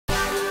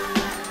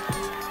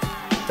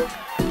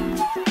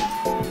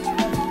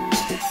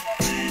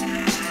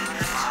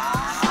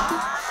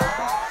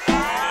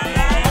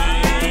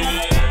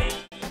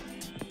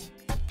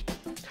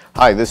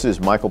Hi, this is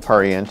Micheal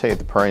Pariente at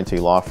the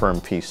Pariente Law Firm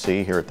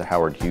PC here at the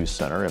Howard Hughes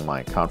Center in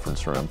my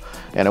conference room.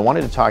 And I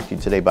wanted to talk to you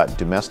today about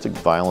domestic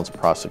violence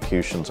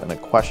prosecutions and a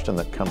question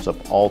that comes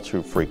up all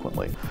too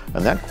frequently.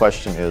 And that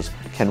question is,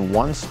 can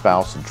one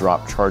spouse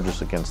drop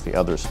charges against the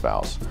other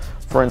spouse?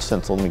 For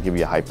instance, let me give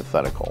you a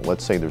hypothetical.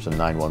 Let's say there's a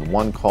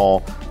 911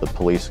 call, the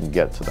police can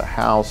get to the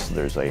house,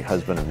 there's a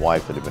husband and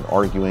wife that have been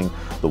arguing,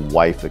 the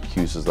wife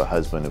accuses the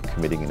husband of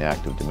committing an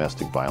act of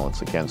domestic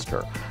violence against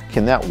her.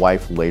 Can that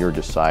wife later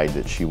decide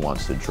that she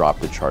wants to drop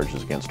the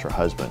charges against her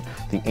husband?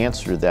 The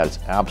answer to that is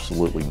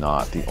absolutely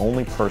not. The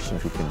only person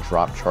who can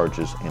drop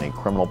charges in a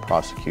criminal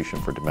prosecution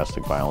for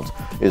domestic violence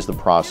is the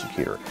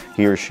prosecutor.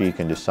 He or she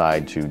can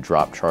decide to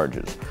drop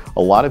charges.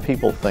 A lot of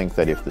people think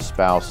that if the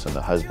spouse and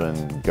the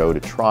husband go to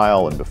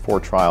trial, and before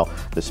trial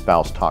the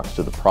spouse talks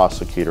to the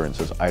prosecutor and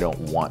says, I don't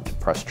want to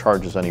press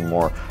charges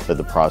anymore, that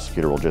the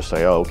prosecutor will just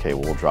say, oh, okay,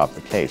 well, we'll drop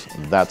the case.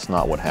 That's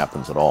not what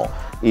happens at all.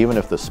 Even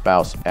if the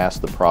spouse asks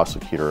the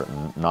prosecutor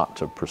not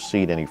to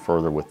proceed any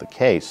further with the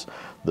case,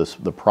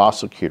 the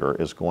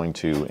prosecutor is going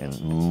to,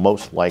 and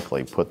most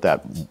likely, put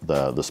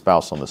the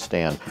spouse on the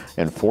stand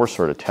and force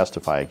her to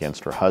testify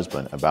against her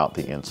husband about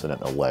the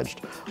incident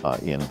alleged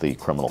in the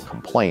criminal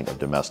complaint of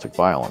domestic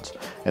violence.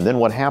 And then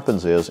what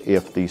happens is,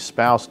 if the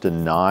spouse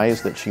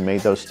denies that she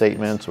made those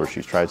statements, or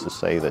she tries to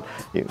say that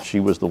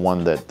she was the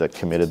one that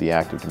committed the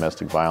act of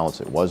domestic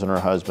violence, it wasn't her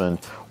husband,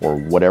 or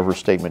whatever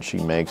statement she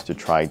makes to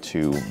try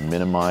to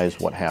minimize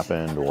what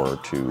happened or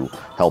to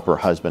help her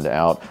husband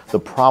out, the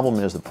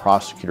problem is the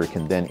prosecutor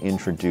can then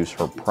introduce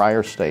her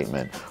prior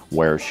statement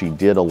where she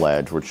did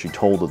allege, where she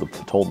told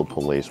the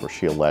police, where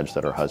she alleged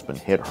that her husband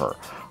hit her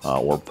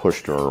or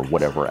pushed her, or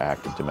whatever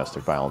act of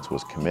domestic violence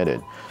was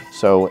committed.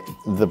 So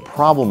the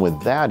problem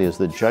with that is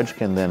the judge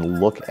can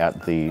then look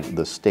at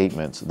the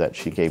statements that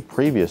she gave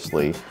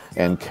previously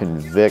and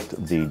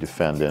convict the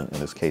defendant, in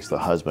this case the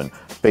husband,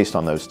 based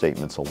on those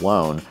statements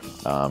alone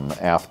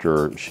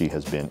after she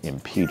has been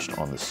impeached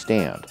on the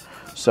stand.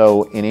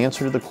 So in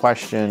answer to the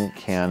question,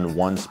 can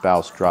one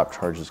spouse drop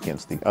charges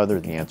against the other?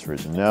 The answer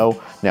is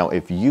no. Now,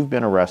 if you've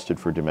been arrested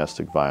for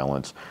domestic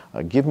violence,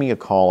 give me a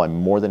call. I'm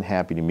more than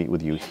happy to meet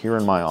with you here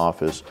in my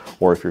office,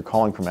 or if you're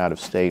calling from out of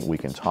state, we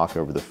can talk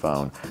over the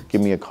phone. Give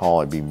me a call.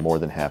 I'd be more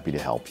than happy to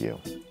help you.